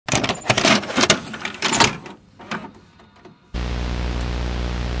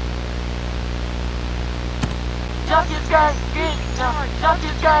Junkies gang, get down.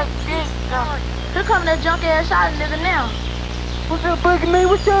 Junkies gang, get down. Here come that junk ass shot nigga now. What's up, Buggy, man?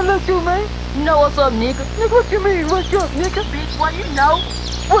 What y'all up to, man? You know what's up, nigga? Nigga, what you mean? What's up, nigga? Bitch, what you know?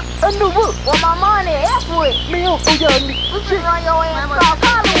 What? I know what? Well, my money, F with. Man, oh, y'all nigga. We should run your ass across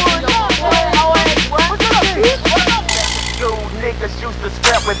Hollywood. What's up, bitch? You niggas used to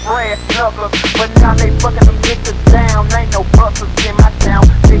scrap with brass knuckles, but now they fucking them niggas down. Ain't no busters in my town.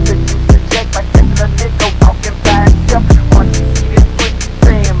 Niggas used to jack by catching a nigga walking by himself. Once you see this pussy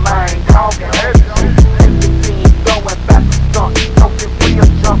saying, man, talking everything. Everything going back to skunk. Talking real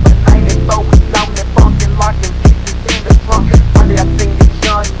jumping. Ain't it focused on that funkin', locking pieces in the trunk. One day I seen this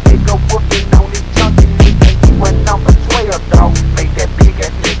young nigga whooping on this junkie nigga. He went number 12, dog. Made that big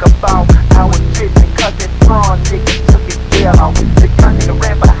ass nigga fall. I was tripping cause that fraud nigga took his tail off. The young nigga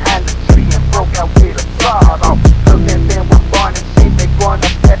ran behind the tree and broke out with a sawed off. Look at them with born and shit. They going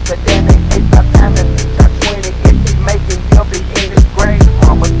up faster than they hate by time and bitch I'm 20. If he making he'll be in his grave.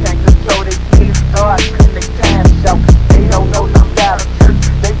 Mama can't control their kids, so I couldn't they time show. They don't know nothing about a church.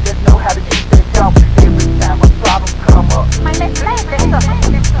 They just know how to use their talk. Every time a problem come up, niggas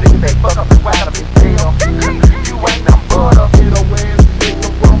they fuck up and wind up his tail. You ain't no butter. Get away and take the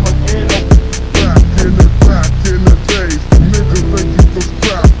from a hill. Back in the days, niggas think you can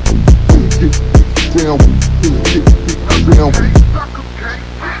scrap. Get down, get down.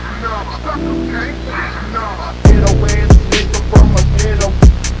 Get away and take the from a hill.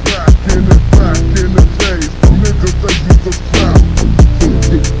 Back in the days, niggas think you can scrap.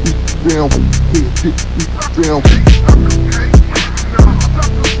 Get down, get down.